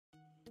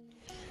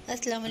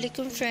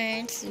Assalamualaikum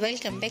friends,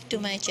 welcome back to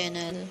my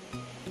channel.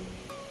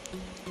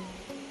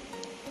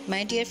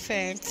 My dear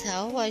friends,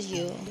 how are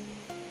you?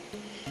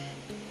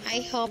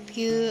 I hope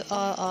you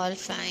are all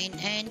fine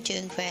and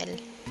doing well.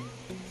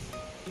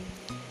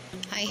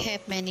 I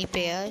have many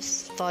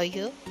prayers for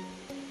you.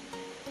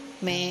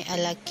 May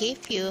Allah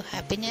give you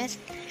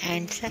happiness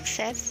and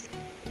success.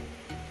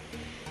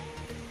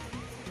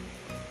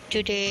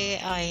 Today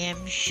I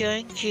am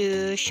showing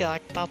you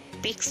short pop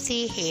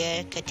Pixie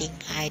hair cutting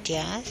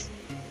ideas.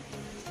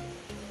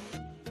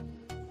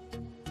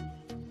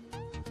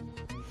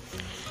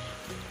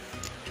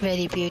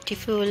 Very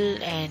beautiful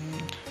and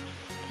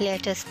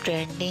latest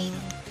trending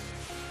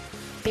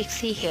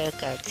Pixie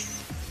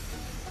haircuts.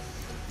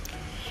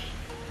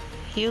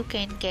 You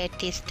can get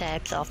these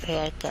types of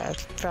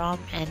haircuts from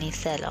any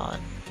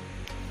salon.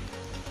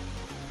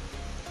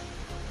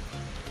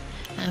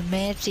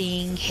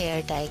 Amazing hair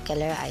dye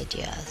color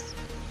ideas.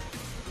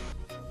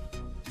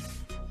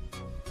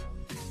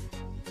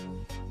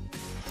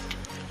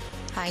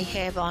 I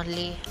have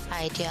only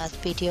ideas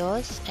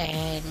videos,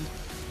 and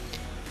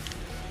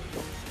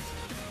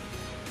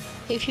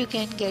if you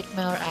can get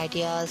more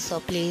ideas,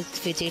 so please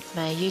visit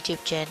my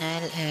YouTube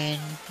channel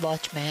and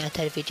watch my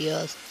other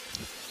videos.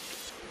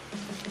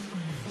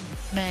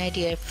 My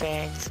dear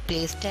friends,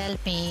 please tell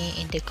me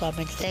in the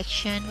comment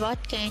section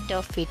what kind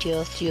of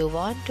videos you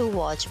want to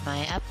watch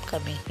my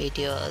upcoming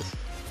videos.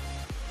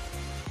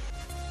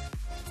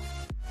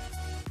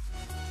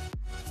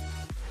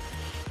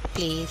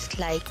 Please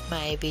like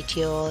my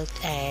videos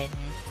and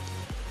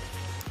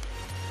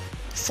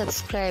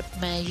subscribe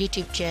my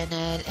YouTube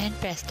channel and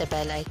press the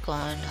bell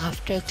icon.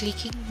 After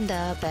clicking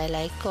the bell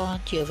icon,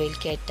 you will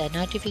get the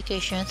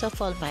notifications of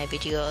all my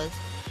videos,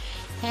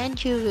 and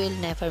you will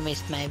never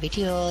miss my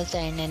videos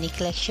and any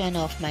collection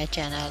of my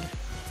channel.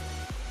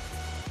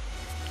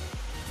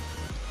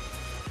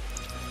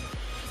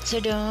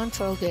 So don't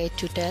forget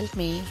to tell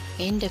me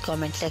in the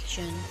comment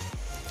section.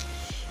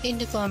 In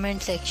the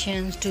comment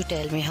sections to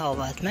tell me how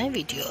was my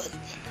videos.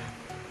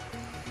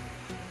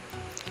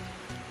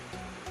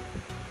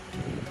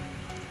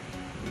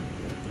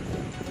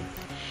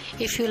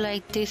 If you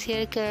like this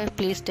haircut,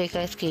 please take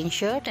a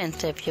screenshot and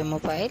save your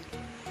mobile.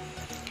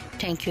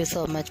 Thank you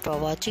so much for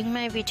watching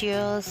my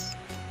videos.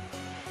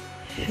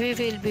 We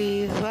will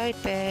be right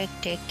back.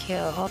 Take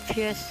care of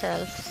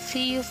yourself.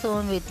 See you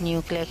soon with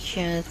new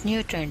collections,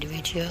 new trendy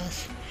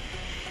videos.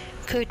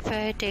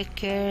 Goodbye, take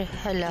care.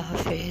 Allah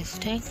Hafiz.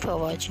 Thanks for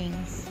watching.